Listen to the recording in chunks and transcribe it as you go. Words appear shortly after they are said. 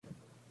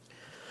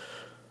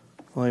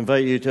I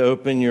invite you to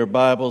open your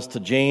Bibles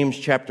to James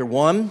chapter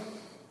 1,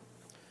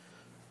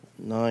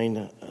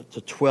 9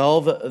 to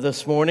 12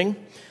 this morning.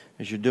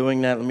 As you're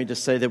doing that, let me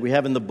just say that we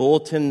have in the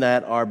bulletin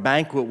that our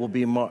banquet will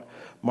be March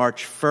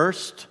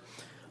 1st.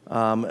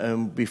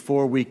 And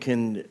before we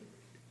can,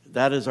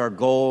 that is our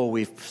goal.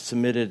 We've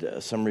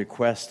submitted some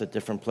requests at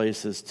different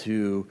places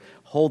to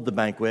hold the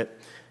banquet,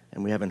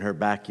 and we haven't heard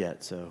back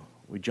yet. So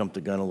we jumped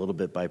the gun a little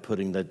bit by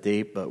putting that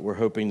date, but we're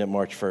hoping that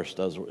March 1st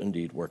does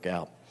indeed work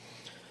out.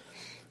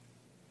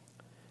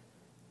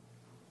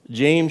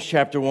 James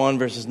chapter 1,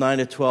 verses 9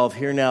 to 12.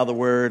 Hear now the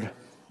word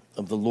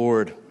of the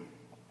Lord.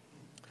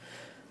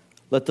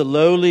 Let the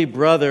lowly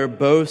brother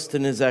boast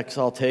in his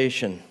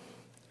exaltation,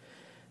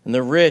 and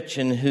the rich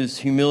in his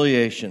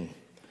humiliation,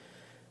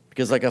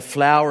 because like a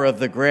flower of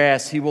the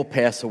grass he will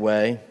pass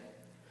away.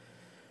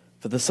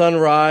 For the sun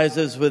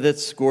rises with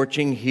its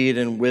scorching heat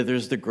and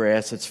withers the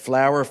grass, its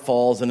flower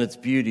falls and its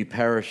beauty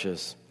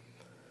perishes.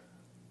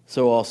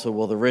 So also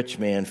will the rich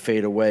man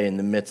fade away in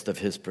the midst of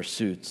his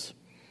pursuits.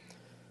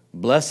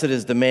 Blessed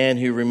is the man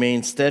who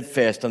remains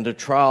steadfast under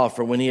trial,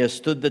 for when he has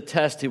stood the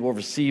test, he will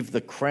receive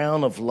the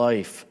crown of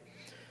life,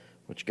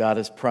 which God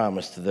has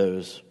promised to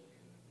those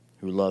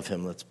who love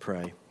him. Let's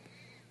pray.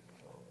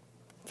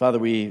 Father,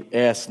 we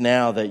ask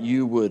now that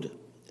you would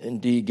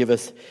indeed give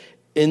us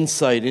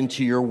insight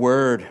into your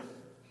word.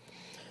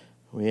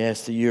 We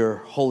ask that your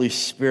Holy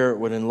Spirit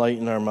would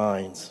enlighten our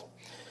minds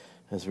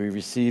as we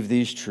receive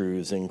these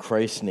truths in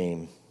Christ's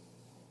name.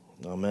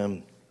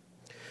 Amen.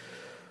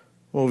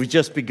 Well, we've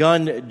just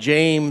begun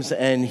James,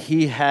 and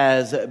he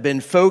has been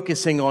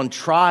focusing on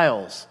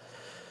trials,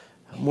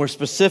 more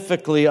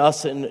specifically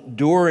us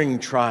enduring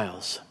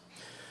trials.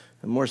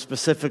 And more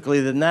specifically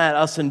than that,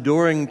 us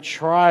enduring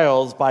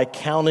trials by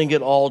counting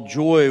it all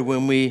joy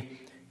when we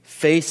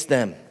face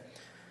them.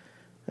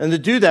 And to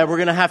do that, we're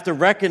going to have to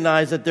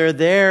recognize that they're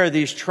there.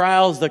 These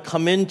trials that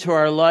come into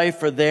our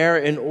life are there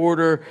in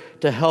order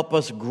to help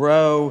us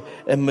grow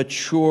and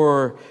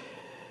mature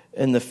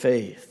in the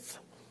faith.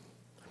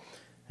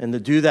 And to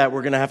do that,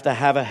 we're going to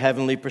have a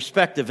heavenly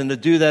perspective. And to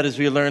do that, as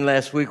we learned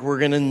last week, we're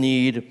going to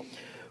need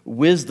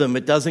wisdom.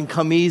 It doesn't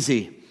come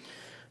easy.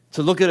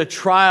 To look at a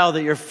trial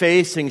that you're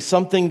facing,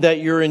 something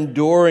that you're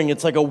enduring,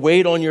 it's like a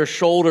weight on your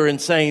shoulder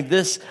and saying,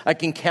 this I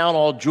can count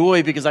all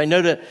joy because I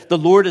know that the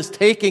Lord is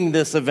taking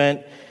this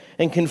event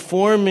and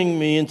conforming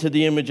me into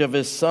the image of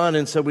his Son.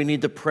 And so we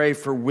need to pray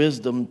for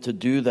wisdom to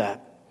do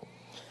that.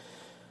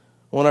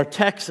 On our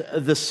text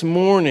this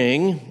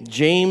morning,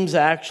 James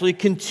actually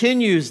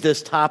continues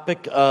this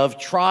topic of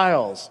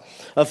trials,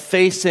 of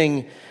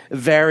facing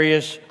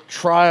various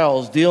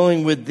trials,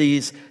 dealing with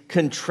these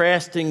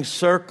contrasting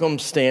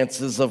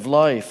circumstances of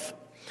life.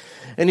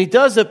 And he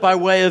does it by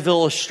way of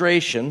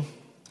illustration.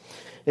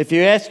 If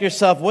you ask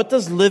yourself, what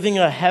does living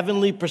a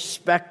heavenly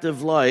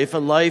perspective life, a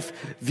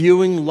life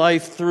viewing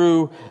life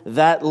through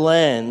that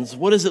lens,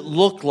 what does it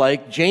look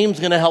like? James is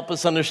going to help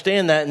us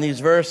understand that in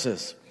these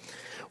verses.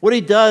 What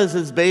he does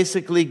is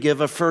basically give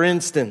a for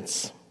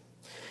instance.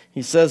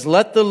 He says,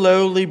 let the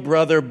lowly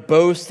brother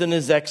boast in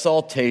his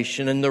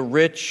exaltation and the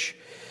rich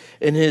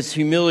in his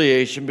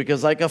humiliation,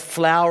 because like a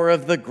flower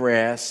of the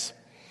grass,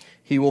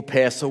 he will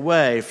pass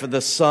away. For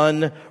the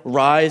sun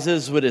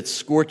rises with its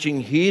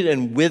scorching heat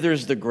and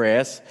withers the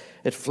grass.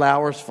 It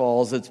flowers,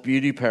 falls, its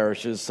beauty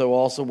perishes. So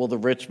also will the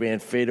rich man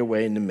fade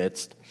away in the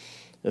midst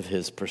of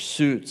his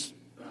pursuits.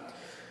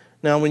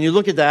 Now, when you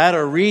look at that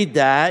or read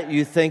that,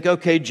 you think,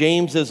 okay,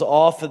 James is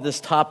off of this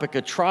topic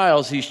of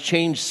trials. He's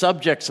changed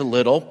subjects a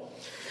little,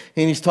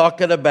 and he's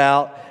talking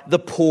about the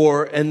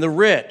poor and the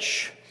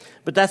rich.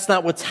 But that's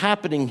not what's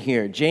happening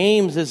here.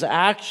 James is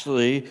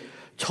actually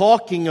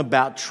talking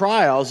about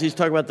trials. He's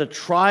talking about the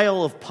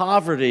trial of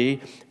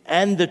poverty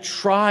and the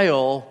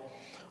trial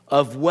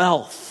of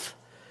wealth.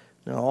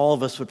 Now, all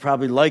of us would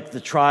probably like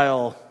the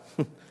trial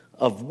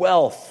of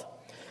wealth.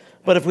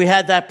 But if we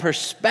had that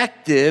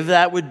perspective,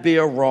 that would be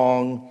a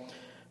wrong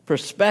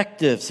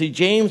perspective. See,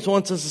 James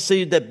wants us to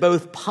see that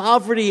both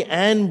poverty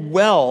and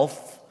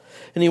wealth,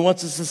 and he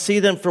wants us to see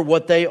them for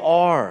what they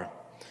are.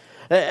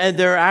 And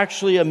they're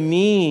actually a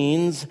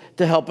means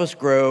to help us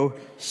grow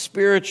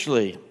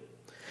spiritually.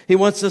 He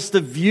wants us to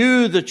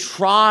view the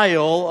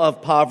trial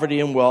of poverty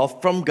and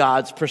wealth from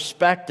God's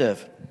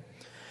perspective.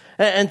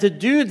 And to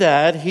do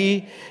that,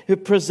 he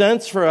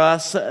presents for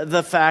us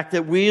the fact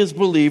that we as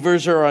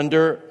believers are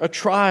under a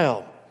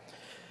trial.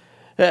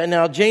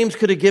 Now, James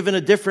could have given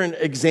a different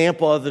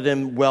example other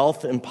than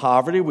wealth and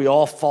poverty. We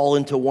all fall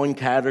into one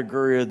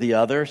category or the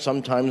other,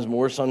 sometimes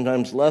more,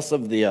 sometimes less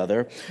of the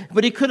other.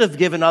 But he could have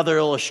given other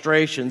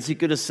illustrations. He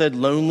could have said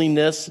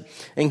loneliness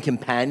and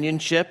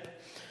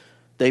companionship.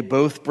 They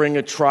both bring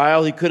a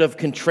trial. He could have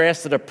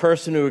contrasted a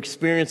person who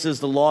experiences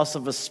the loss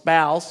of a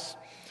spouse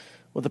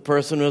with a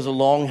person who has a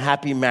long,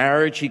 happy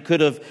marriage. He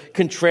could have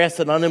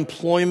contrasted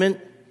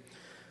unemployment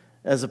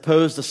as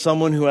opposed to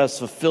someone who has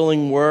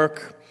fulfilling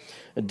work,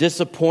 a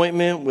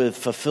disappointment with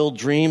fulfilled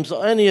dreams.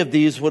 Any of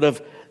these would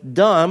have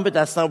done, but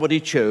that's not what he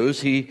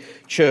chose. He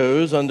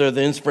chose, under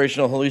the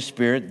inspiration of the Holy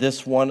Spirit,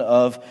 this one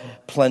of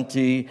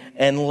plenty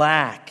and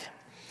lack.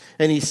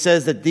 And he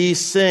says that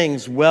these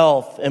things,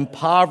 wealth and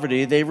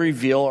poverty, they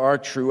reveal our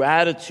true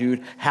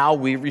attitude, how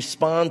we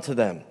respond to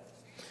them.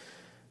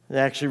 It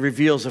actually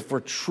reveals if we're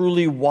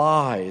truly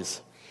wise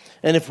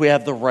and if we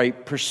have the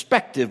right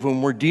perspective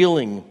when we're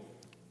dealing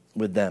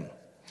with them.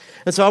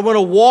 And so I want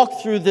to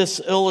walk through this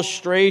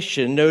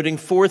illustration, noting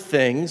 4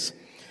 things.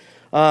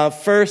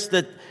 First,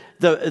 that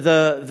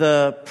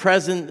the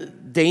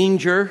present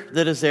danger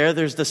that is there,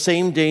 there's the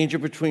same danger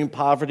between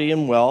poverty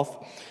and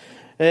wealth.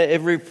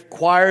 It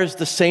requires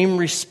the same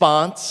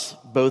response,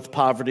 both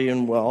poverty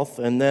and wealth.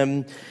 And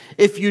then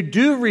if you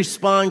do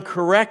respond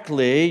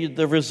correctly,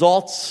 the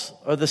results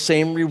are the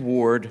same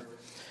reward,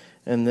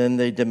 and then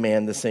they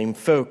demand the same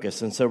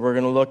focus. And so we're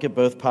going to look at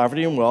both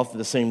poverty and wealth,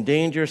 the same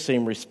danger,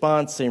 same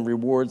response, same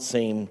reward,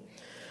 same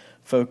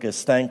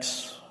focus.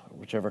 Thanks,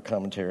 whichever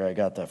commentary I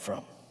got that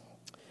from.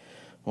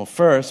 Well,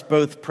 first,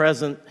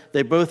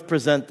 they both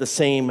present the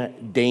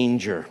same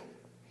danger.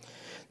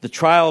 The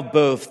trial of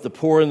both, the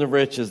poor and the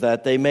rich, is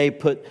that they may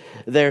put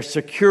their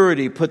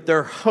security, put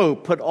their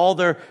hope, put all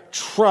their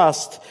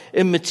trust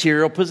in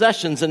material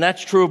possessions. And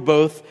that's true of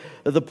both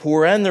the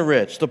poor and the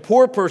rich. The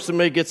poor person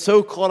may get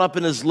so caught up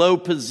in his low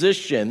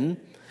position,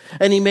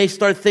 and he may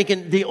start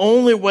thinking, the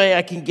only way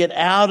I can get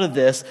out of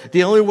this,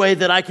 the only way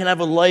that I can have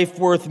a life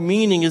worth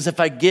meaning is if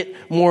I get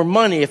more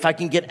money, if I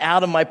can get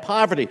out of my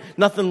poverty.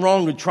 Nothing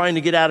wrong with trying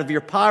to get out of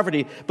your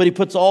poverty, but he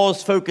puts all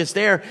his focus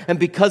there. And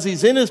because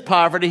he's in his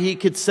poverty, he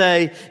could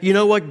say, you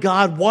know what,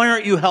 God, why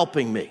aren't you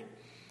helping me?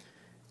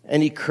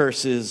 And he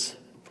curses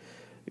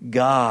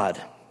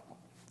God.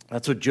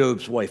 That's what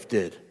Job's wife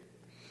did.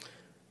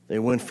 They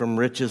went from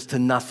riches to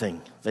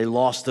nothing. They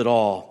lost it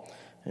all.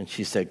 And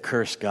she said,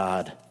 curse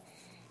God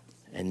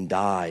and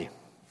die.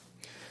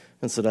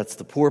 And so that's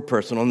the poor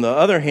person. On the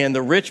other hand,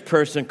 the rich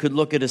person could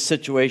look at his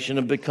situation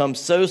and become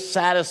so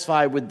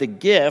satisfied with the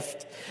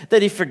gift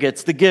that he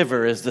forgets the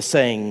giver, as the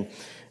saying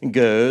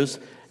goes.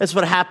 That's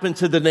what happened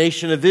to the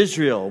nation of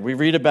Israel. We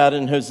read about it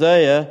in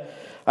Hosea.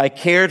 I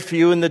cared for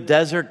you in the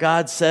desert,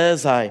 God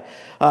says.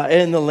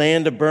 In the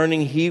land of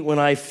burning heat, when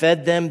I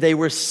fed them, they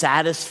were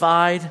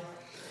satisfied.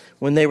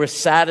 When they were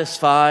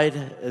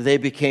satisfied, they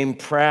became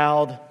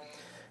proud,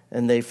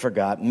 and they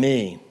forgot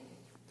me.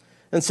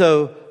 And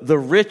so the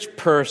rich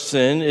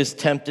person is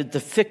tempted to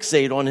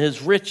fixate on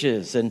his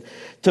riches and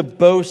to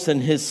boast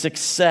in his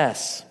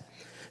success,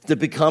 to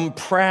become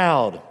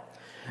proud,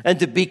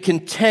 and to be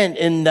content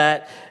in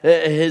that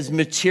his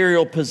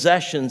material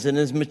possessions and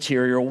his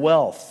material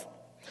wealth.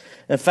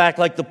 In fact,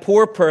 like the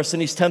poor person,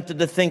 he's tempted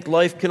to think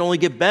life can only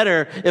get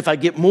better if I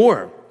get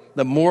more.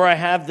 The more I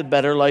have, the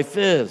better life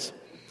is.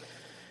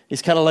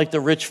 He's kind of like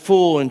the rich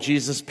fool in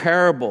Jesus'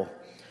 parable.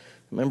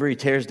 Remember, he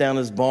tears down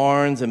his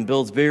barns and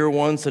builds bigger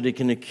ones so that he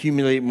can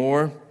accumulate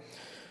more.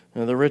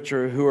 Now, the rich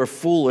who are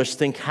foolish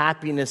think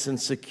happiness and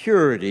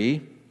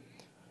security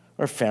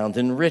are found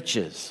in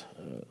riches.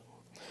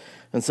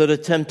 And so the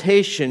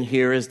temptation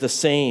here is the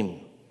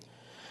same.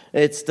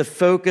 It's the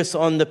focus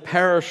on the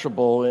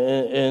perishable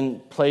in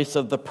place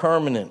of the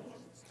permanent.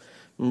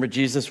 Remember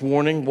Jesus'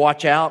 warning,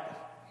 watch out.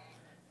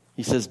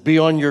 He says, be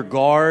on your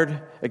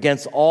guard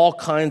against all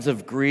kinds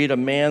of greed. A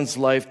man's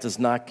life does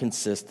not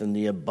consist in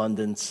the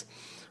abundance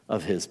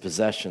of his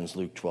possessions,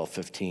 Luke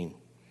 12:15.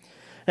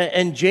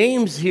 And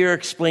James here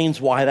explains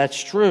why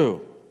that's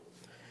true.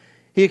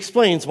 He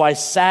explains why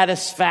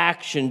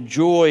satisfaction,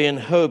 joy, and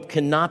hope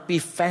cannot be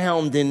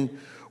found in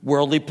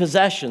worldly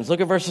possessions.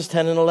 Look at verses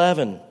 10 and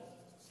 11.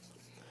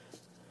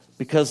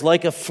 Because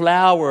like a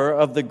flower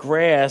of the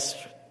grass,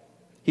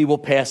 he will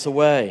pass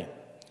away.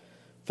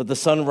 For the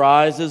sun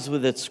rises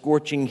with its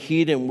scorching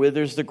heat and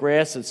withers the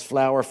grass, its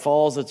flower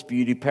falls, its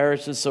beauty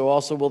perishes, so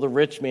also will the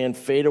rich man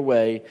fade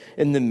away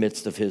in the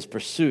midst of his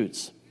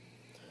pursuits.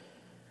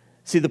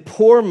 See, the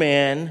poor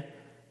man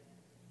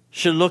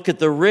should look at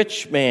the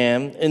rich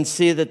man and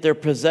see that their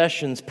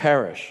possessions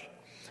perish.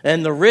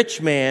 And the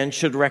rich man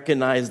should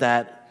recognize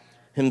that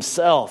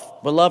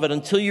himself. Beloved,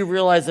 until you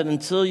realize that,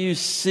 until you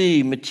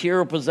see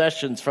material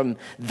possessions from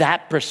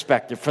that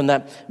perspective, from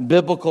that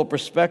biblical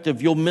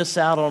perspective, you'll miss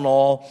out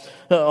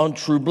on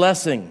true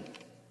blessing.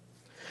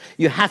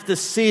 You have to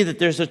see that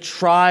there's a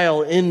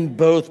trial in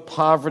both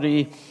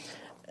poverty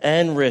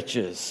and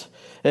riches.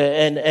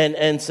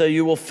 And so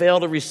you will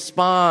fail to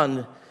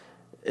respond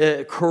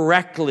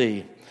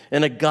correctly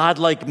in a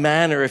godlike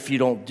manner if you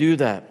don't do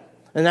that.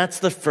 And that's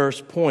the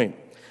first point.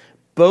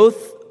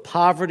 Both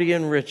poverty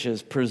and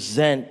riches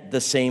present the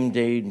same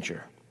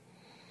danger,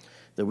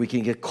 that we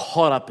can get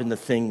caught up in the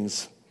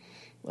things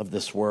of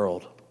this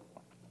world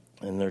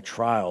and their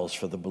trials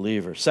for the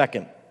believer.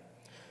 Second,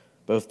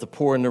 both the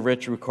poor and the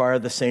rich require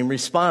the same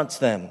response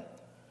then.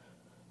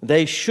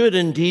 They should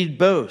indeed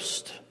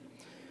boast.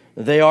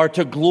 They are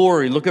to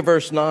glory. Look at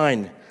verse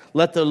 9.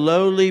 Let the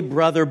lowly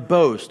brother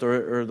boast,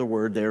 or the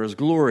word there is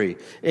glory,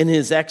 in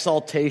his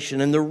exaltation,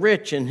 and the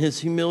rich in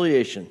his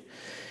humiliation.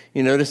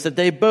 You notice that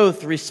they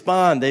both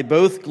respond, they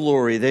both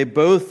glory, they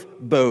both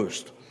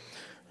boast.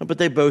 But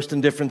they boast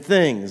in different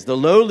things. The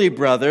lowly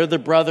brother, the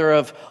brother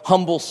of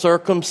humble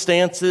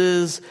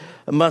circumstances,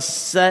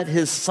 must set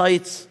his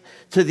sights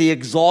to the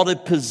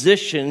exalted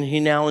position he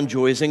now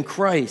enjoys in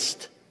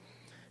Christ.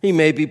 He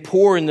may be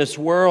poor in this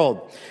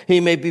world. He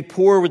may be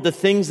poor with the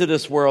things of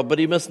this world, but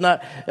he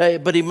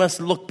must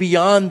look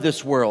beyond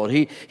this world.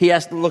 He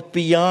has to look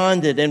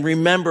beyond it and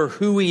remember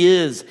who he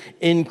is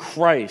in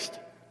Christ.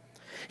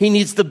 He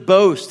needs to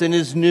boast in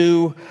his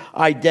new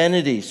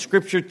identity.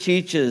 Scripture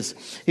teaches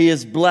he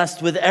is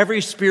blessed with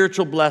every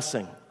spiritual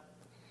blessing.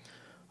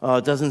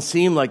 It doesn't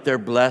seem like they're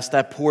blessed.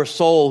 That poor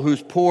soul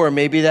who's poor,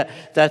 maybe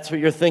that's what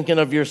you're thinking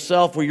of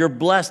yourself. Well, you're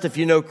blessed if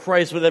you know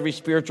Christ with every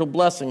spiritual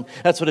blessing.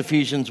 That's what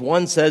Ephesians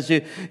 1 says.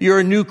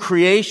 You're a new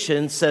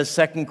creation, says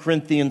 2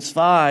 Corinthians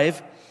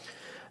 5.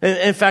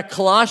 In fact,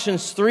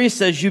 Colossians 3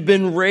 says you've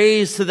been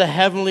raised to the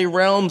heavenly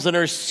realms and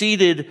are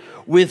seated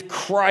with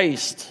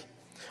Christ.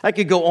 I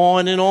could go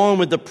on and on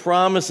with the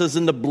promises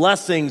and the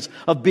blessings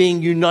of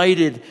being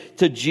united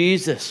to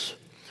Jesus.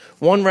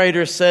 One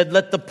writer said,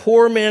 "Let the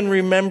poor man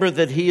remember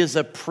that he is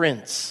a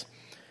prince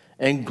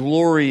and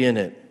glory in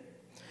it."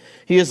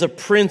 He is a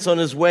prince on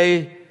his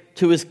way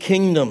to his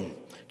kingdom,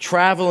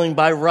 traveling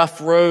by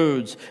rough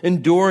roads,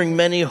 enduring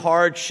many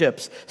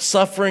hardships,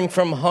 suffering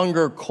from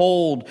hunger,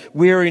 cold,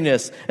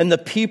 weariness, and the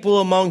people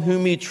among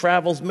whom he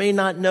travels may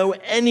not know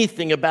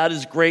anything about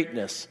his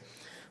greatness,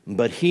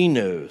 but he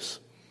knows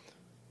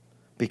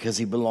because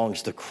he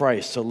belongs to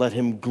Christ. So let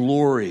him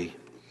glory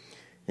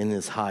in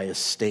his high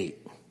estate.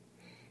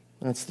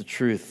 That's the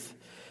truth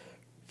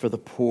for the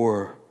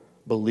poor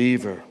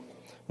believer.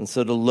 And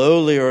so the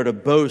lowly are to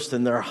boast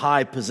in their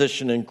high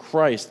position in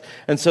Christ.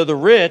 And so the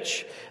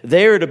rich,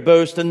 they are to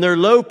boast in their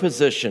low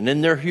position,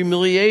 in their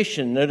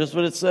humiliation. Notice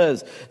what it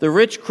says. The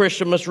rich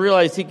Christian must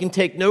realize he can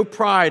take no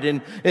pride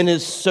in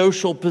his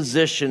social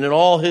position and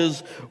all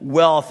his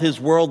wealth, his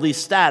worldly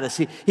status.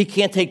 He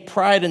can't take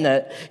pride in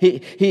that.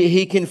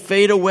 He can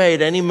fade away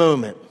at any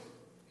moment.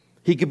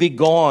 He could be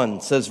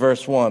gone, says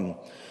verse 11.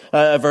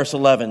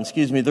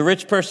 The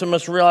rich person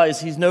must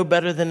realize he's no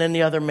better than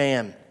any other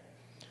man.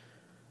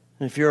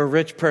 If you're a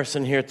rich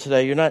person here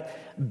today, you're not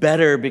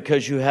better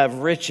because you have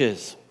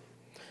riches.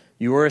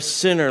 You are a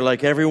sinner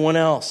like everyone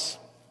else.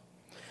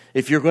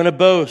 If you're going to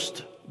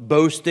boast,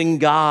 boast in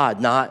God,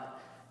 not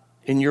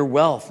in your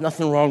wealth.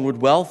 Nothing wrong with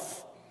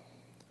wealth,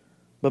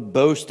 but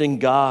boast in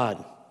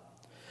God.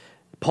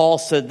 Paul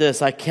said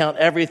this, "I count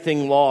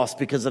everything lost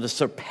because of the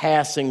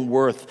surpassing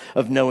worth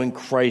of knowing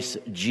Christ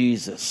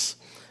Jesus."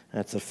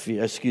 That's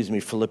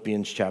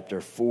Philippians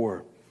chapter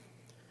 4.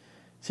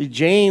 See,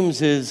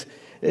 James is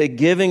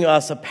giving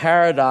us a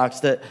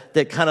paradox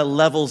that kind of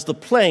levels the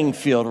playing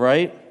field,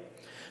 right?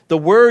 The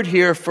word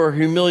here for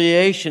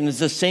humiliation is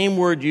the same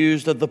word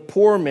used of the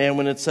poor man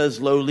when it says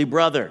lowly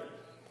brother.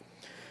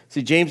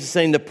 See, James is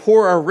saying the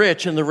poor are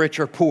rich and the rich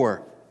are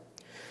poor.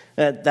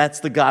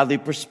 That's the godly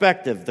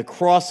perspective. The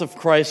cross of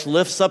Christ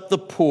lifts up the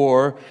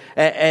poor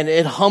and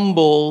it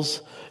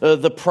humbles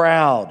the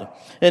proud.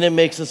 And it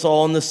makes us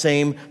all on the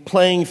same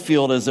playing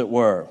field, as it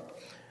were.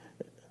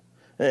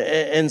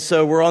 And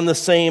so we're on the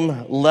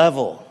same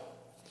level.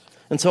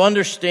 And so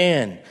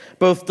understand,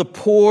 both the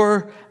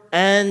poor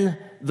and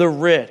the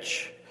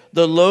rich,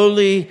 the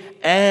lowly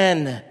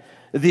and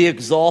the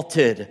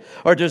exalted,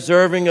 are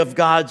deserving of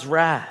God's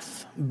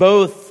wrath.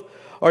 Both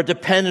are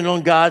dependent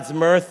on God's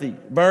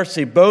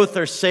mercy. Both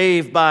are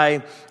saved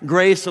by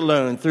grace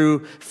alone,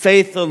 through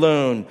faith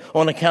alone,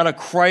 on account of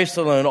Christ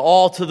alone,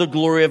 all to the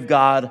glory of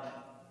God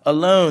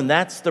alone.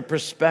 That's the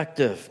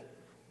perspective.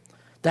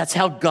 That's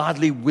how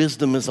godly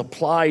wisdom is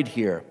applied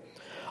here.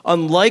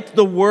 Unlike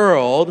the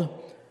world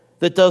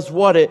that does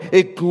what?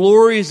 It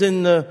glories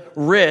in the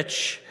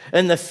rich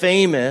and the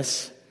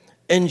famous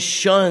and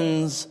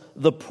shuns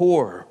the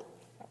poor.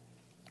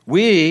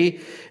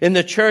 We in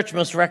the church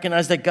must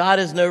recognize that God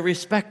is no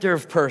respecter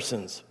of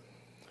persons.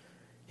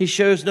 He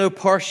shows no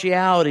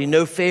partiality,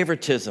 no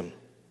favoritism.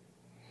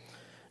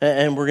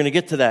 And we're going to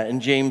get to that in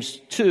James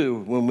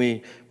 2 when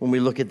we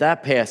look at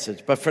that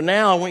passage. But for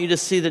now, I want you to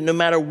see that no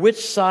matter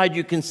which side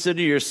you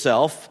consider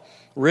yourself,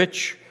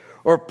 rich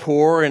or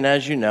poor, and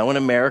as you know, in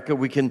America,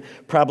 we can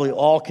probably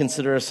all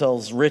consider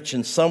ourselves rich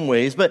in some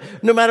ways. But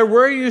no matter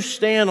where you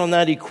stand on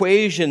that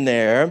equation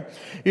there,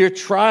 your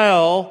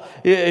trial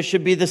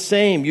should be the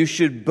same. You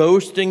should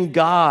boast in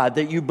God,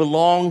 that you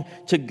belong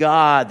to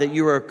God, that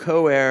you are a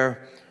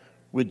co-heir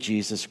with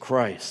Jesus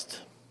Christ.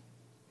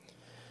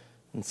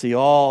 And see,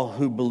 all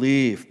who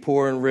believe,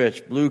 poor and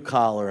rich, blue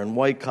collar and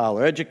white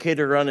collar, educated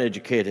or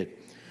uneducated,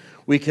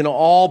 we can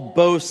all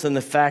boast in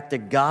the fact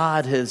that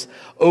God has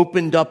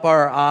opened up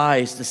our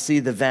eyes to see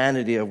the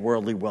vanity of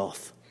worldly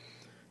wealth,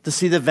 to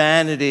see the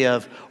vanity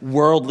of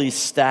worldly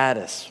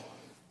status.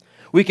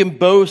 We can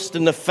boast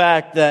in the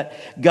fact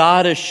that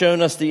God has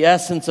shown us the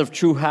essence of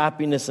true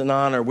happiness and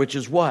honor, which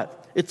is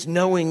what? It's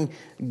knowing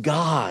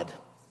God.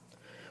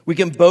 We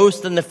can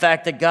boast in the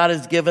fact that God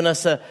has given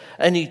us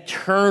an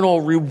eternal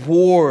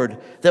reward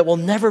that will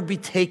never be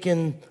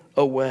taken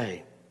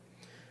away.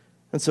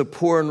 And so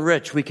poor and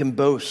rich, we can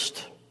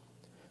boast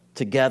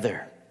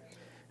together.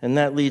 And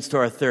that leads to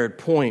our third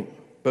point.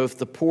 Both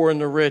the poor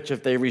and the rich,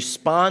 if they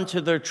respond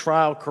to their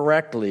trial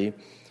correctly,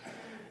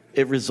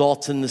 it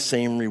results in the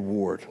same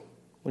reward.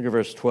 Look at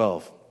verse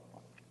 12.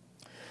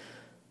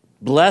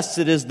 Blessed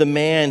is the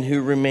man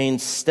who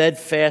remains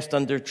steadfast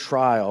under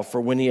trial,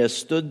 for when he has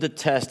stood the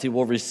test, he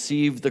will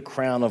receive the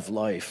crown of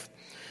life,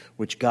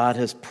 which God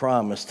has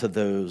promised to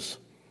those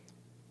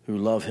who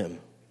love him.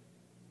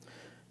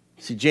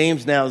 See,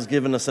 James now has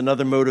given us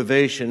another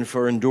motivation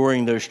for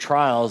enduring those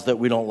trials that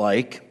we don't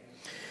like.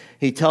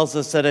 He tells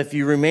us that if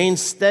you remain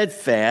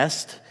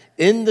steadfast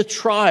in the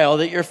trial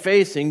that you're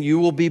facing, you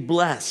will be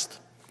blessed.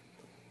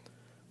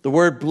 The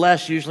word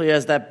blessed usually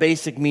has that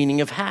basic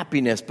meaning of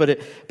happiness, but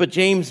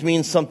James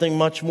means something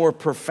much more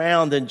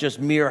profound than just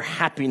mere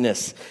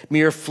happiness,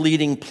 mere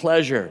fleeting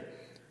pleasure.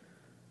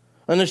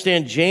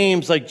 Understand,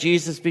 James, like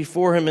Jesus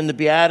before him in the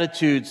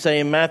Beatitudes, say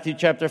in Matthew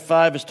chapter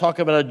 5, is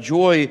talking about a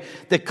joy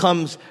that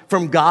comes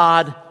from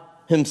God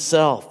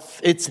himself.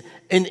 It's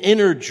an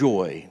inner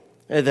joy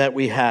that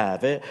we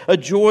have, a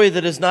joy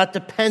that is not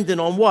dependent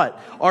on what?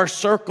 Our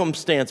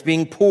circumstance,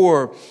 being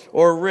poor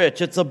or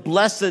rich. It's a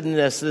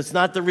blessedness that's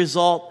not the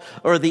result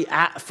or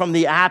from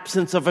the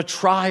absence of a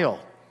trial.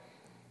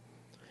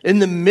 In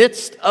the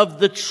midst of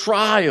the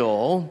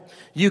trial,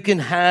 you can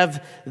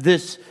have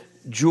this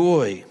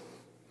joy.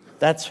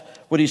 That's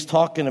what he's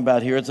talking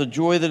about here. It's a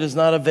joy that is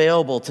not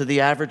available to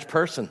the average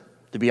person,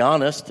 to be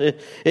honest.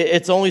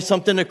 It's only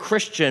something a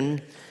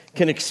Christian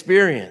can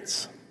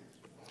experience.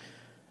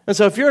 And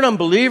so if you're an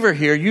unbeliever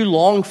here, you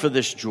long for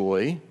this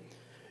joy.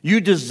 You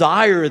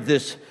desire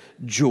this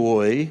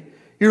joy.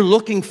 You're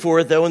looking for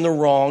it, though, in the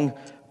wrong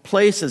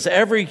places.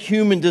 Every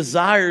human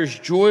desires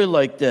joy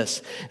like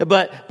this.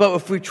 But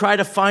if we try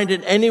to find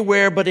it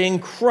anywhere but in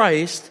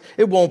Christ,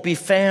 it won't be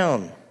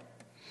found.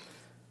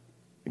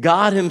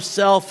 God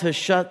himself has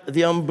shut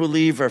the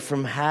unbeliever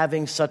from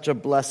having such a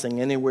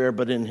blessing anywhere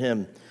but in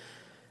him.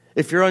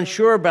 If you're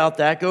unsure about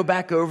that, go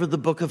back over the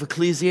book of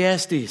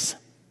Ecclesiastes.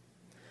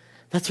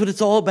 That's what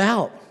it's all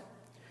about.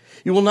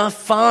 You will not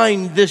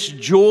find this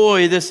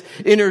joy, this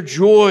inner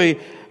joy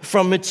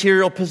from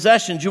material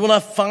possessions. You will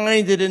not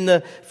find it in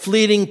the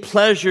fleeting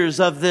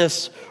pleasures of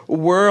this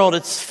world.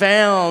 It's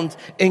found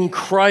in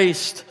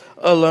Christ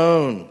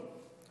alone.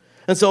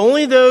 And so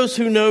only those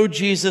who know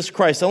Jesus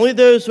Christ, only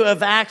those who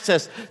have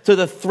access to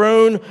the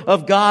throne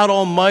of God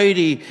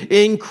Almighty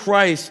in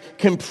Christ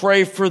can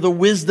pray for the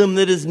wisdom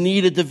that is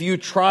needed to view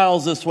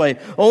trials this way.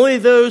 Only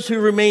those who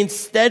remain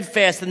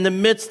steadfast in the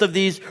midst of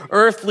these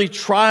earthly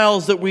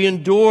trials that we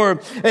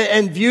endure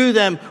and view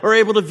them, are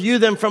able to view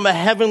them from a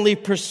heavenly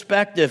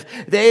perspective.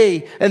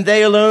 They and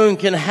they alone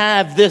can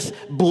have this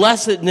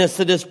blessedness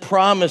that is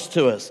promised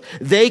to us.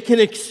 They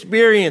can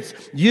experience,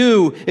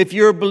 you, if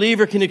you're a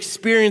believer, can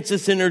experience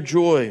this inner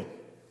joy.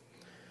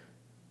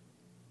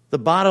 The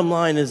bottom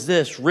line is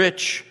this: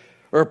 rich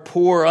or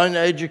poor,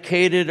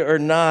 uneducated or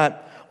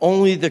not,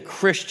 only the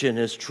Christian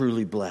is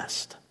truly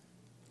blessed.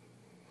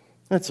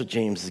 That's what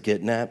James is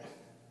getting at.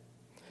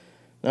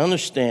 Now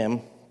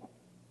understand,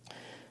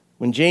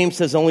 when James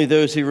says only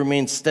those who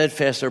remain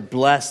steadfast are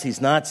blessed,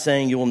 he's not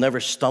saying you will never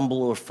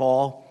stumble or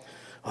fall.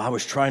 Oh, I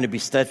was trying to be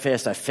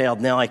steadfast, I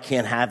failed, now I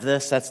can't have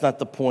this. That's not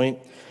the point.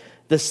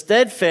 The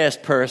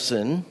steadfast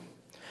person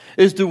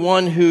is the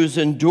one who's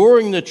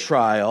enduring the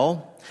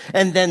trial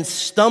and then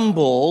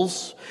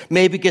stumbles,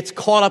 maybe gets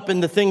caught up in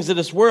the things of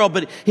this world,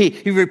 but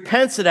he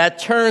repents of that,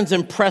 turns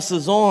and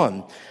presses on.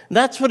 And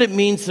that's what it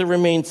means to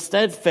remain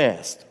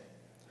steadfast.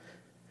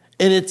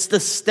 And it's the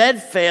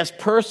steadfast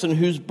person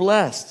who's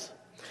blessed.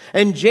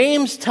 And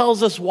James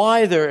tells us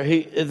why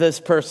this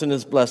person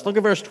is blessed. Look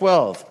at verse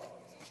 12.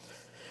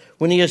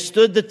 When he has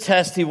stood the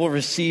test, he will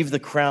receive the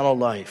crown of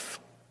life.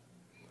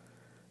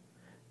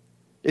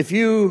 If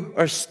you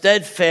are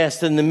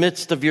steadfast in the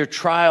midst of your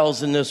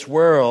trials in this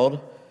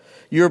world,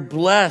 you're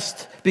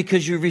blessed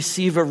because you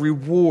receive a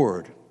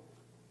reward.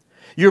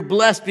 You're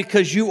blessed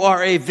because you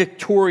are a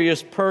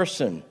victorious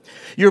person.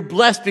 You're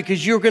blessed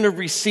because you're going to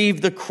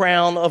receive the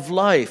crown of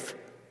life.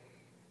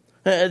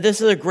 This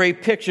is a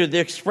great picture. The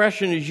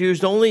expression is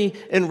used only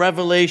in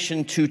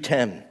Revelation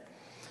 2:10.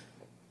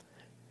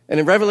 And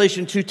in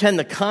Revelation 2:10,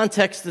 the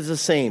context is the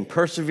same,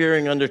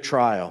 persevering under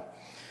trial.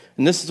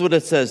 And this is what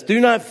it says: do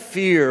not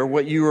fear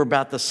what you are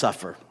about to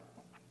suffer.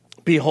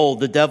 Behold,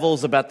 the devil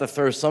is about to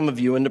throw some of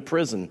you into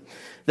prison,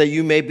 that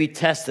you may be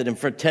tested, and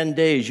for 10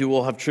 days you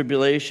will have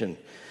tribulation.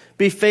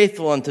 Be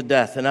faithful unto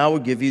death, and I will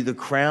give you the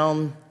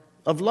crown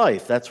of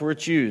life. That's where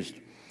it's used.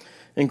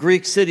 In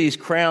Greek cities,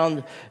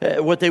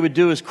 what they would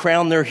do is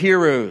crown their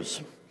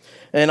heroes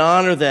and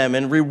honor them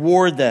and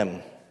reward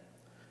them.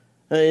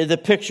 The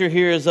picture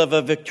here is of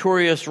a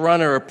victorious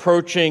runner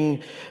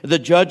approaching the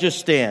judge's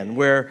stand,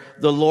 where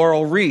the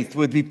laurel wreath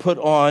would be put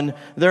on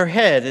their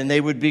head and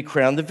they would be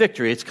crowned the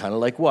victory. It's kind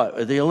of like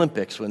what? The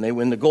Olympics. When they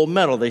win the gold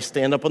medal, they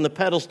stand up on the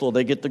pedestal,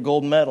 they get the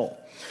gold medal.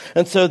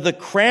 And so the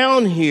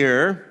crown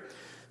here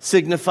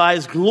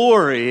signifies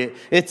glory,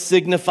 it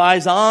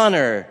signifies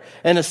honor,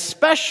 and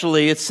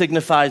especially it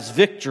signifies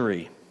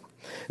victory.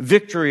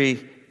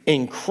 Victory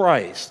in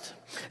Christ.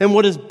 And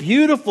what is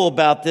beautiful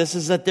about this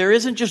is that there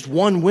isn't just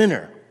one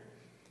winner,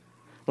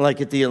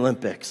 like at the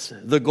Olympics,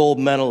 the gold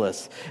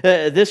medalist.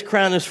 This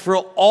crown is for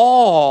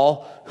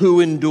all who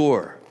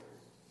endure.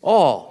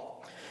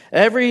 All.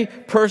 Every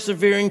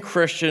persevering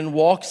Christian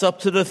walks up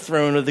to the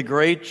throne of the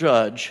great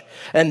judge,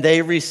 and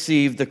they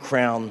receive the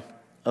crown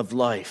of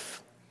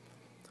life.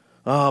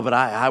 Oh, but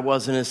I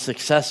wasn't as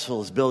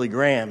successful as Billy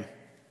Graham.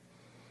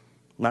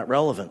 Not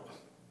relevant.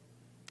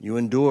 You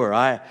endure.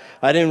 I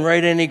didn't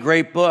write any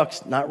great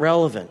books. Not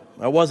relevant.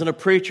 I wasn't a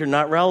preacher.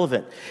 Not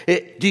relevant.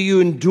 Do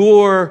you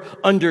endure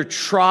under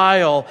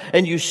trial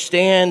and you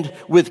stand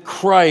with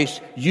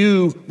Christ?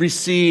 You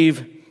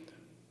receive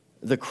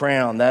the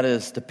crown. That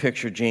is the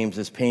picture James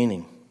is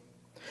painting.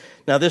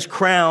 Now, this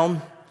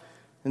crown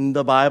in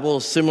the Bible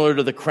is similar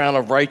to the crown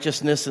of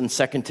righteousness in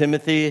 2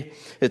 Timothy.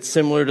 It's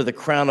similar to the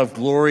crown of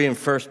glory in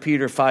 1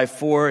 Peter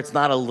 5:4. It's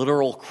not a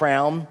literal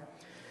crown.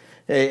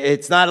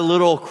 It's not a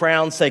literal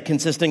crown, say,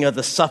 consisting of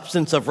the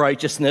substance of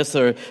righteousness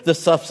or the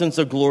substance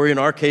of glory, in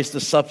our case,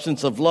 the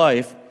substance of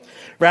life.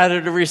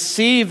 Rather, to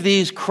receive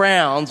these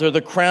crowns, or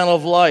the crown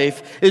of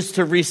life, is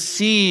to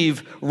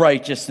receive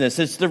righteousness.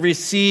 It's to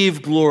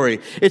receive glory.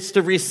 It's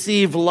to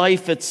receive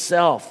life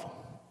itself.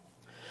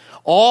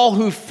 All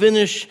who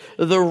finish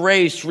the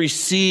race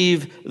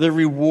receive the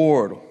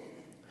reward.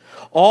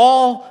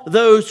 All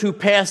those who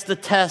pass the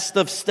test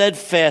of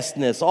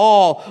steadfastness,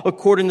 all,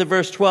 according to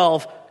verse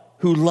 12,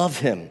 who love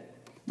him.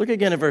 Look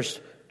again at verse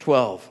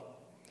 12.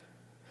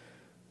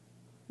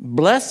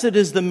 Blessed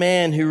is the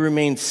man who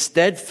remains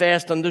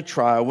steadfast under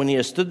trial. When he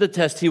has stood the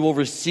test, he will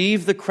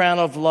receive the crown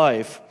of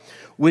life,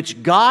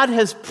 which God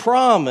has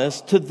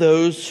promised to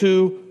those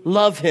who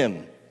love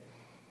him.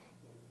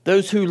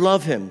 Those who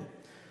love him.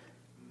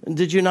 And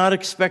did you not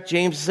expect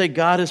James to say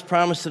God has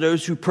promised to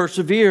those who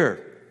persevere,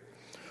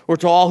 or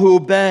to all who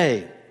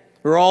obey,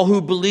 or all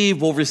who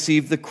believe will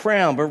receive the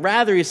crown? But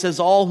rather he says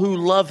all who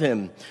love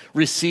him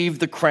receive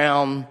the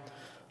crown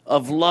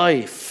of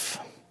life.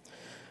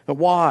 And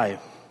why?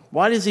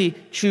 Why does he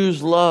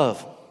choose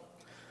love?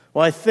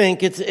 Well, I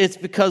think it's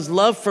because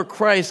love for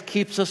Christ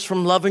keeps us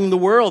from loving the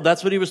world.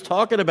 That's what he was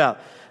talking about.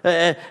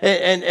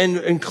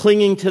 And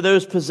clinging to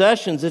those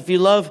possessions. If you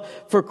love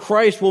for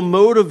Christ, will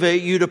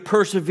motivate you to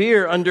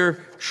persevere under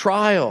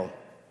trial.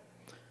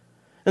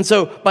 And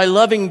so by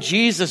loving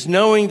Jesus,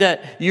 knowing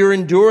that you're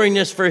enduring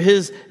this for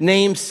his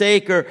name's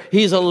sake, or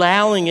he's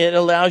allowing it,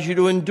 allows you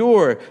to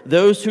endure.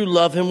 Those who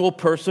love him will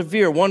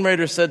persevere. One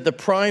writer said the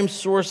prime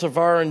source of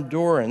our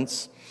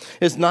endurance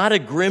is not a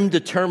grim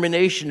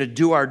determination to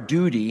do our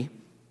duty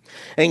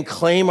and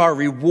claim our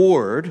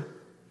reward.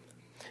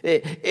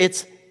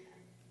 It's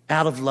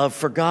out of love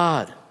for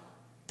God.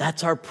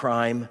 That's our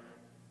prime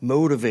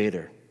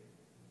motivator.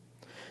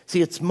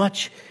 See, it's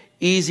much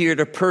easier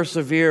to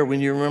persevere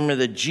when you remember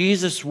that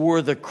Jesus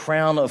wore the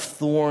crown of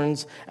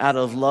thorns out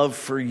of love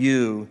for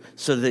you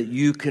so that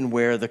you can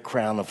wear the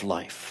crown of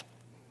life.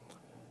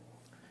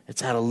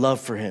 It's out of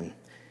love for him.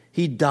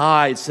 He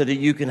died so that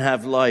you can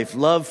have life.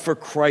 Love for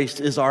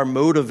Christ is our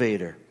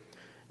motivator.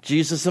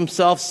 Jesus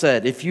himself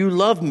said, if you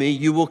love me,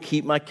 you will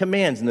keep my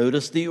commands.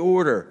 Notice the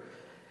order.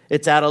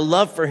 It's out of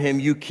love for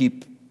him you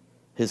keep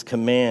his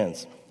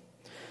commands.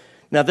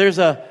 Now, there's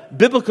a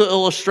biblical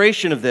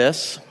illustration of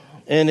this,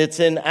 and it's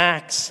in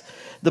Acts,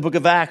 the book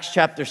of Acts,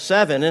 chapter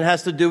 7. It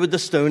has to do with the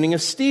stoning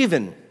of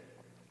Stephen,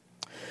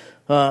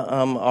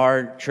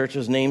 our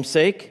church's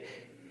namesake.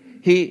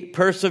 He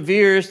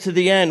perseveres to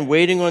the end,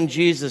 waiting on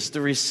Jesus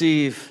to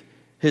receive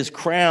his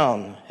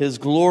crown, his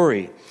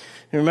glory.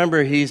 And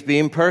remember, he's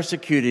being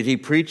persecuted. He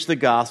preached the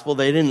gospel.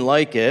 They didn't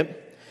like it.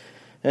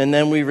 And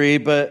then we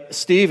read, but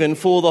Stephen,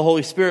 full of the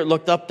Holy Spirit,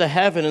 looked up to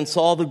heaven and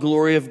saw the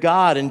glory of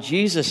God, and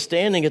Jesus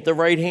standing at the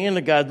right hand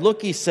of God.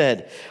 Look, he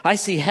said, I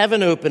see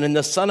heaven open and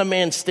the Son of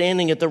Man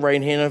standing at the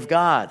right hand of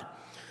God.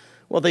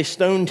 Well, they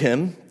stoned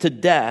him to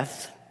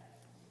death,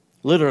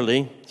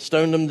 literally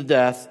stoned him to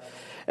death.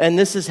 And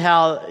this is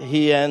how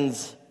he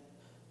ends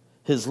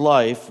his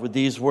life, with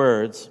these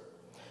words.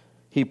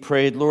 He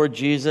prayed, Lord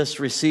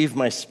Jesus, receive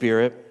my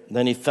spirit.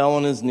 Then he fell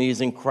on his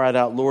knees and cried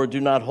out, Lord, do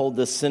not hold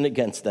this sin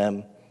against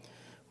them.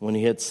 When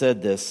he had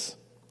said this,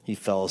 he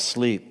fell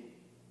asleep.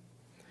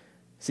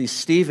 See,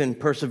 Stephen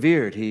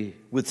persevered. He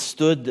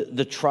withstood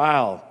the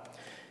trial.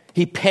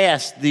 He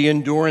passed the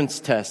endurance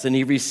test, and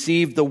he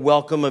received the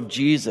welcome of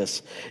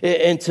Jesus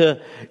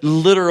into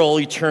literal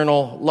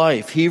eternal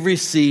life. He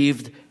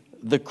received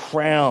the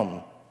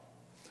crown.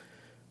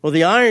 Well,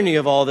 the irony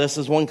of all this,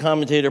 as one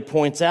commentator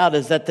points out,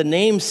 is that the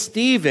name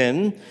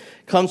Stephen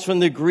comes from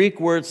the Greek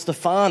word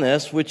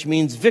Stephanos, which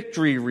means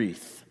victory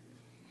wreath,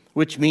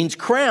 which means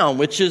crown,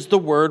 which is the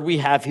word we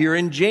have here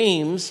in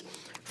James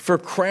for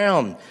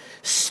crown.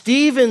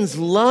 Stephen's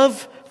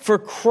love for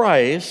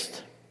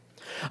Christ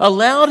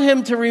allowed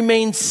him to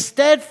remain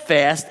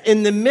steadfast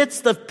in the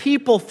midst of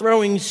people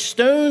throwing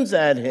stones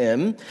at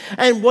him.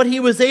 And what he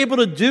was able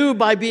to do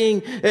by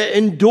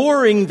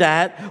enduring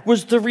that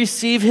was to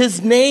receive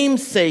his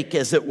namesake,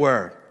 as it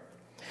were,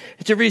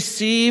 to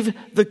receive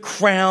the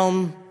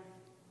crown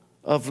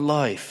of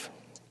life.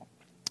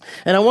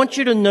 And I want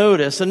you to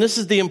notice, and this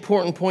is the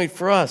important point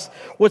for us,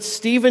 what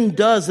Stephen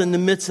does in the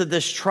midst of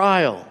this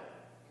trial.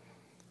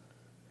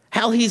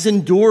 How he's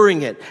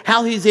enduring it,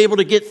 how he's able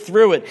to get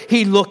through it.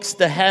 He looks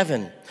to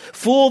heaven.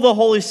 Full of the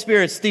Holy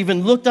Spirit,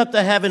 Stephen looked up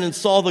to heaven and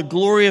saw the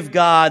glory of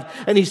God,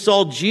 and he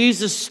saw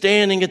Jesus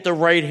standing at the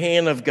right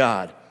hand of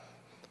God.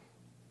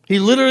 He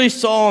literally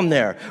saw him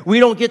there. We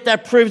don't get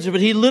that privilege,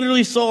 but he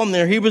literally saw him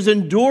there. He was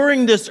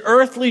enduring this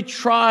earthly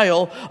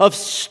trial of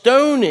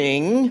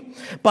stoning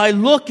by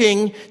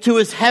looking to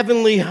his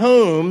heavenly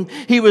home.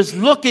 He was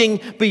looking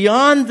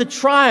beyond the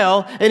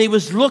trial, and he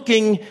was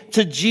looking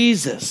to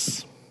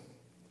Jesus.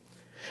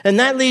 And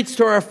that leads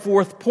to our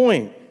fourth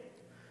point.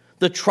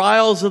 The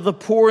trials of the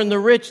poor and the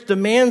rich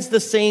demands the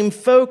same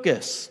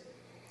focus.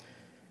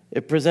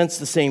 It presents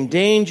the same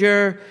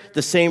danger,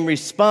 the same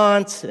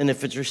response, and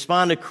if it's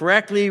responded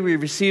correctly, we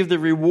receive the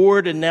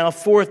reward, and now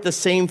fourth, the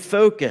same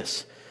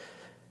focus.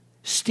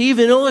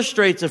 Stephen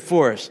illustrates it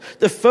for us.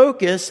 The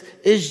focus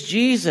is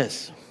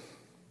Jesus.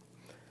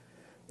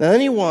 Now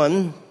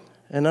anyone,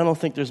 and I don't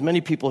think there's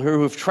many people here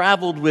who have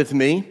traveled with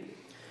me,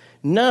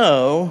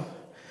 know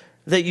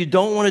that you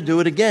don't want to do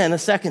it again a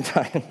second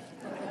time.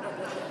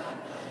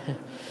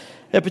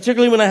 And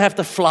particularly when I have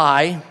to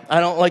fly.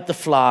 I don't like to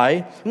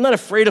fly. I'm not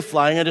afraid of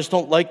flying. I just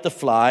don't like to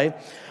fly.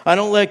 I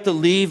don't like to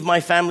leave my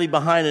family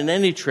behind in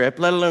any trip,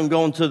 let alone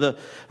going to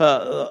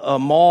a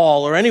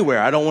mall or anywhere.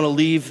 I don't want to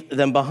leave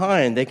them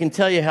behind. They can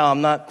tell you how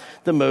I'm not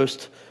the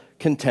most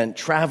content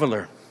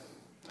traveler.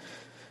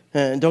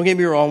 And don't get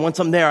me wrong, once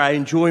I'm there, I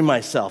enjoy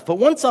myself. But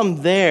once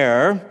I'm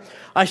there,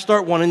 I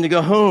start wanting to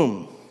go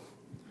home.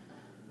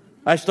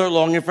 I start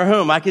longing for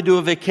home. I could do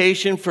a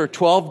vacation for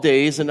 12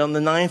 days, and on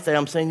the 9th day,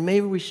 I'm saying,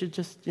 maybe we should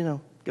just,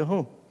 go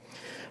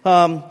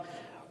home.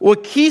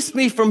 What keeps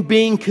me from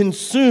being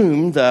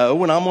consumed, though,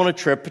 when I'm on a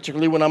trip,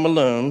 particularly when I'm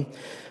alone,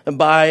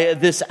 by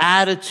this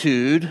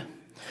attitude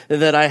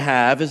that I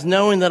have, is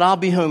knowing that I'll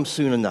be home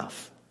soon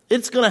enough.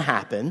 It's going to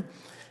happen.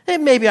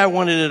 And maybe I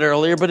wanted it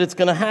earlier, but it's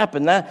going to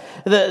happen.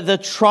 The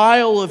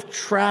trial of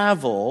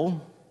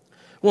travel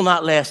will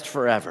not last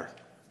forever.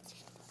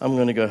 I'm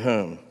going to go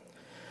home.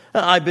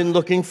 I've been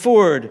looking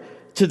forward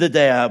to the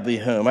day I'll be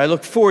home. I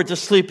look forward to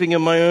sleeping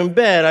in my own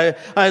bed.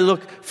 I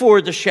look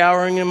forward to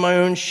showering in my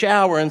own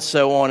shower, and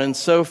so on and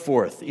so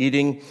forth,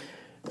 eating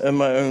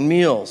my own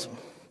meals.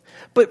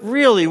 But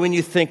really, when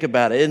you think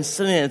about it,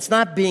 it's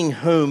not being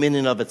home in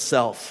and of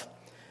itself.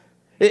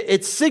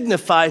 It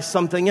signifies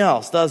something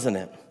else, doesn't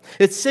it?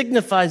 It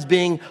signifies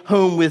being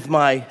home with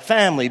my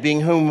family,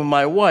 being home with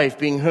my wife,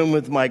 being home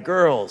with my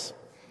girls.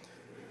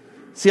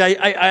 See,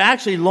 I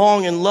actually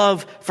long and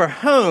love for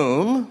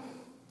home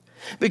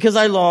because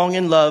I long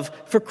and love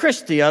for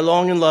Christy. I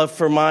long and love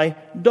for my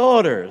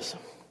daughters.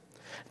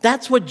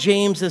 That's what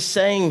James is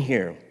saying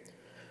here.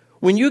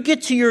 When you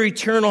get to your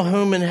eternal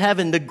home in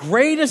heaven, the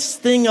greatest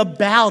thing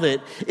about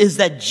it is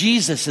that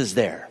Jesus is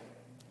there.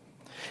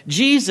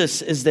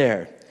 Jesus is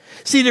there.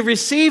 See, to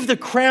receive the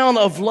crown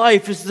of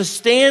life is to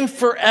stand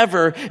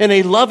forever in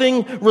a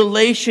loving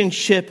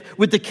relationship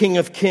with the King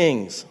of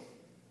Kings.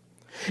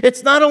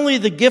 It's not only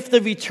the gift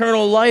of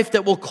eternal life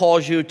that will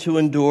cause you to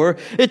endure,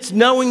 it's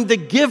knowing the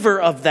giver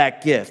of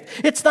that gift.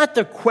 It's not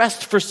the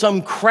quest for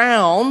some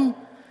crown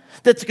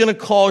that's going to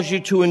cause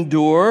you to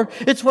endure.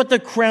 It's what the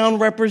crown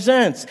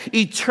represents.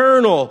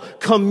 Eternal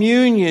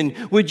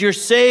communion with your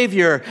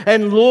Savior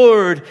and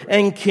Lord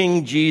and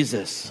King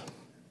Jesus.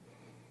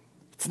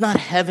 It's not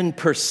heaven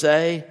per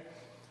se.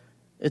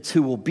 It's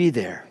who will be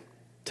there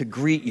to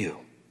greet you.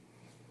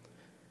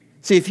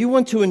 See, if you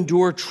want to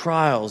endure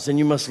trials, then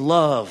you must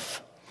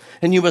love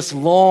and you must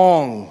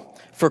long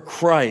for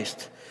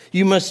Christ.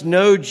 You must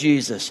know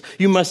Jesus.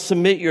 You must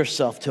submit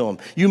yourself to Him.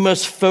 You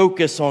must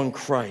focus on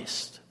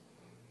Christ.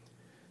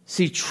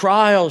 See,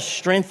 trials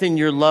strengthen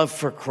your love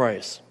for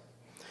Christ.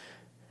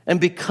 And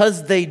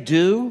because they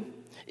do,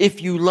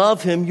 if you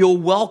love Him, you'll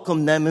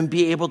welcome them and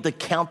be able to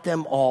count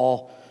them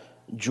all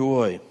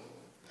joy.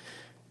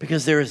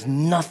 Because there is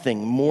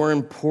nothing more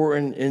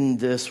important in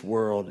this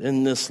world,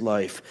 in this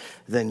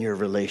life, than your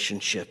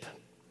relationship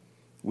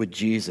with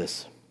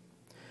Jesus.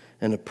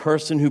 And a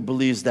person who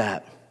believes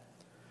that,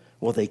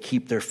 well, they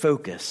keep their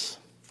focus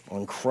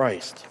on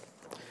Christ.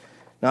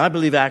 Now, I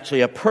believe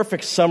actually a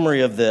perfect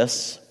summary of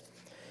this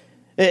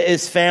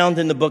is found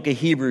in the book of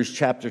Hebrews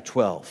chapter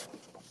 12.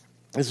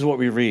 This is what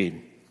we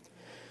read.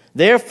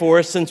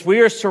 Therefore, since we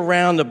are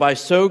surrounded by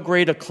so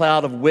great a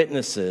cloud of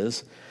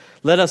witnesses,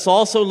 let us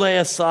also lay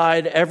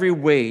aside every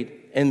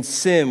weight and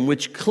sin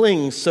which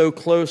clings so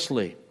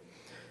closely.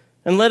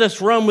 And let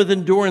us run with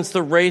endurance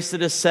the race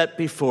that is set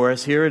before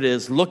us. Here it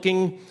is,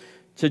 looking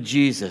to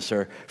Jesus,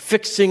 or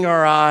fixing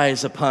our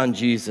eyes upon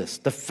Jesus,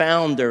 the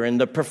founder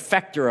and the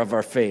perfecter of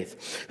our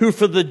faith, who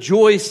for the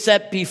joy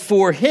set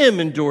before Him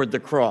endured the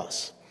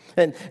cross,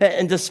 and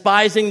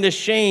despising the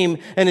shame,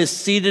 and is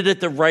seated at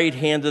the right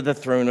hand of the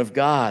throne of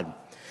God.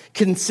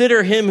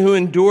 Consider Him who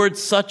endured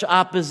such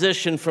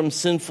opposition from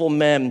sinful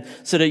men,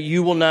 so that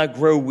you will not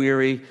grow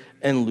weary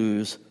and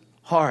lose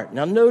heart.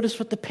 Now notice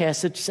what the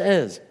passage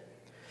says.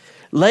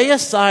 Lay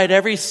aside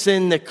every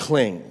sin that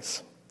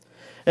clings.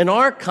 In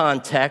our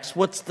context,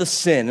 what's the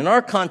sin? In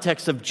our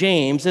context of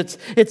James,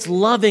 it's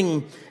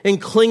loving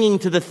and clinging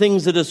to the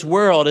things of this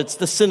world. It's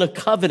the sin of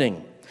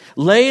coveting.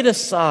 Lay it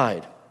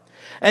aside.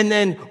 And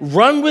then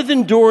run with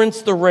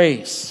endurance the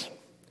race.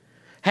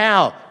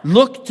 How?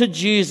 Look to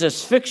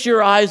Jesus. Fix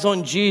your eyes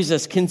on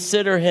Jesus.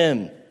 Consider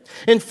him.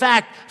 In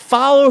fact,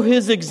 follow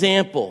his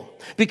example,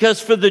 because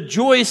for the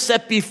joy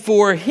set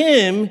before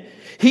him,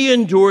 he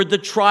endured the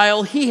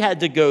trial he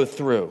had to go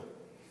through.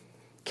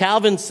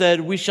 Calvin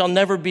said, "We shall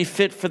never be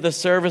fit for the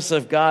service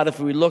of God if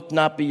we look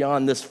not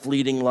beyond this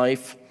fleeting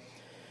life."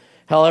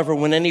 However,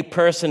 when any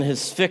person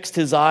has fixed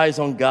his eyes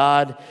on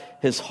God,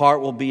 his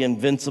heart will be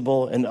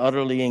invincible and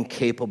utterly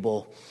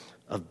incapable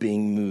of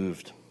being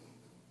moved.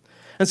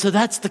 And so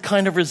that's the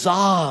kind of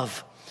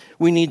resolve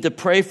we need to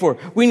pray for.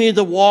 We need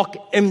to walk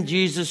in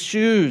Jesus'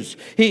 shoes.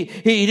 He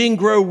didn't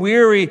grow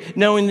weary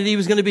knowing that he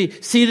was going to be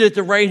seated at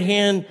the right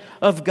hand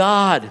of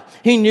God.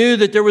 He knew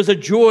that there was a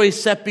joy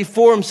set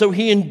before him, so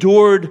he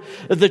endured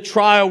the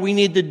trial. We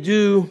need to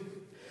do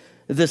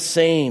the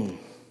same.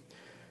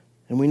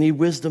 And we need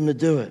wisdom to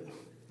do it.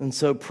 And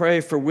so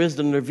pray for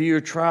wisdom to view your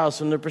trials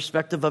from the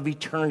perspective of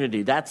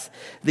eternity. That's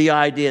the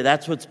idea.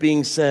 That's what's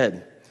being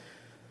said.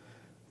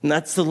 And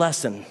that's the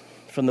lesson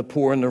from the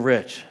poor and the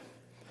rich.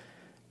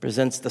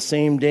 Presents the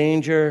same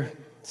danger,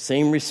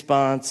 same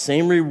response,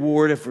 same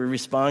reward if we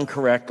respond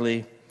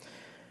correctly,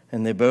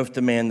 and they both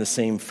demand the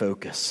same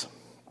focus.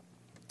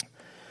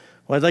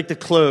 Well, I'd like to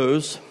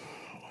close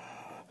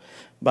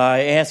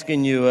by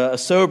asking you a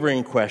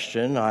sobering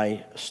question.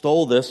 I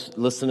stole this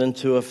listening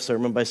to a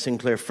sermon by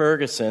Sinclair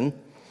Ferguson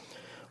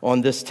on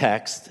this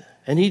text,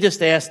 and he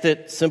just asked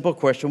it, simple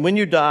question: when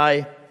you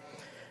die,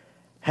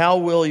 how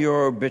will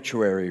your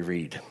obituary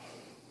read?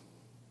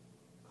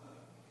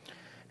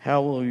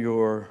 How will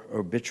your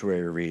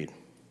obituary read?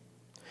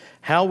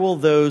 How will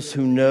those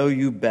who know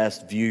you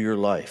best view your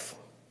life?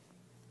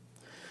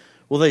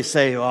 Will they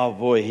say, "Oh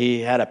boy,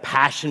 he had a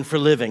passion for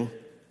living.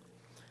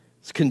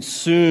 It's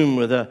consumed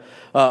with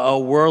a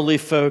worldly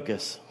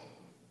focus"?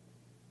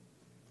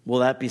 Will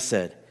that be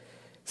said?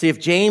 See, if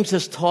James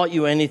has taught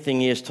you anything,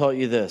 he has taught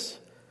you this: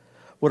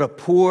 what a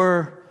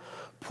poor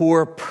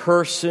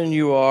person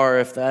you are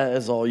if that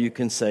is all you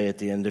can say at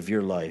the end of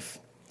your life,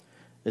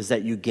 is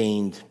that you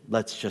gained,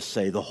 let's just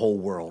say, the whole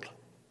world.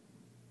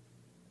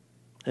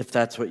 If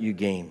that's what you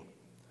gain.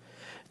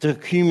 To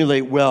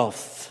accumulate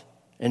wealth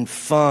and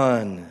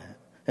fun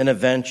and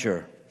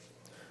adventure,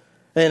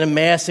 and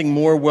amassing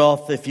more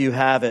wealth if you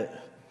have it,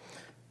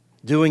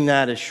 doing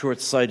that is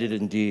short-sighted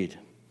indeed.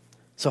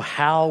 So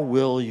how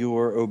will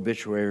your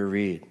obituary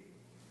read?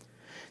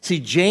 See,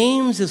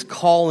 James is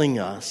calling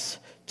us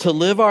to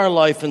live our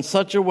life in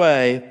such a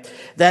way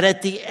that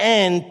at the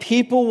end,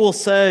 people will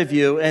say of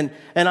you, and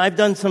I've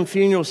done some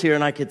funerals here,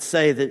 and I could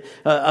say that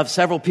of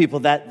several people,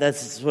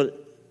 that's what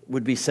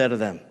would be said of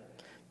them.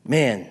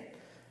 Man,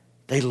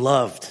 they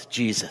loved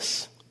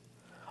Jesus.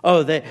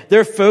 Oh,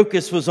 their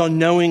focus was on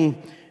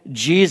knowing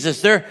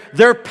Jesus.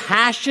 Their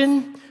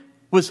passion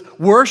was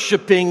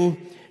worshiping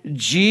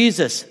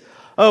Jesus.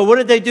 Oh, what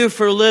did they do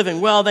for a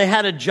living? Well, they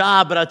had a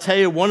job, but I'll tell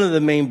you, one of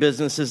the main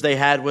businesses they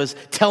had was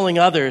telling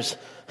others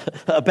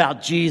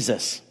about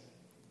Jesus.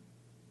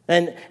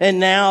 And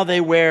now they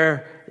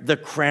wear the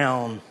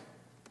crown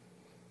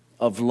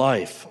of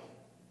life.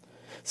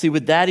 See,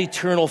 with that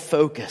eternal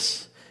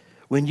focus,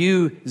 when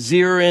you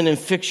zero in and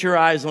fix your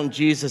eyes on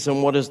Jesus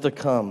and what is to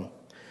come,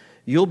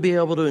 you'll be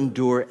able to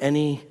endure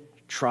any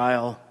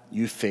trial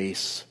you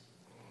face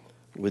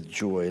with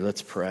joy.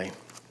 Let's pray.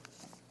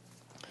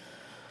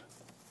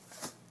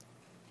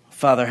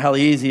 Father, how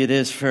easy it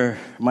is for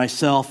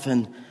myself,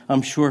 and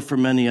I'm sure for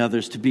many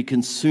others, to be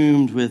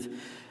consumed with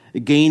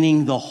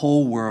gaining the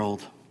whole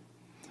world.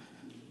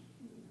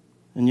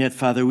 And yet,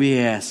 Father, we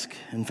ask,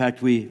 in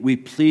fact, we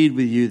plead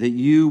with you that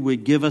you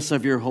would give us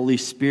of your Holy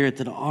Spirit,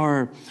 that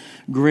our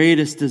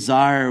greatest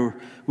desire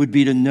would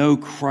be to know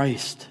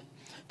Christ,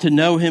 to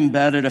know him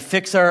better, to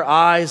fix our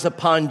eyes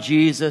upon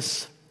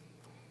Jesus,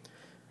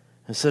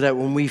 and so that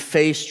when we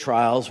face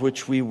trials,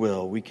 which we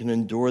will, we can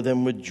endure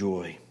them with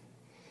joy.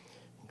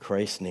 In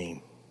Christ's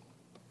name,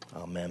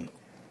 amen.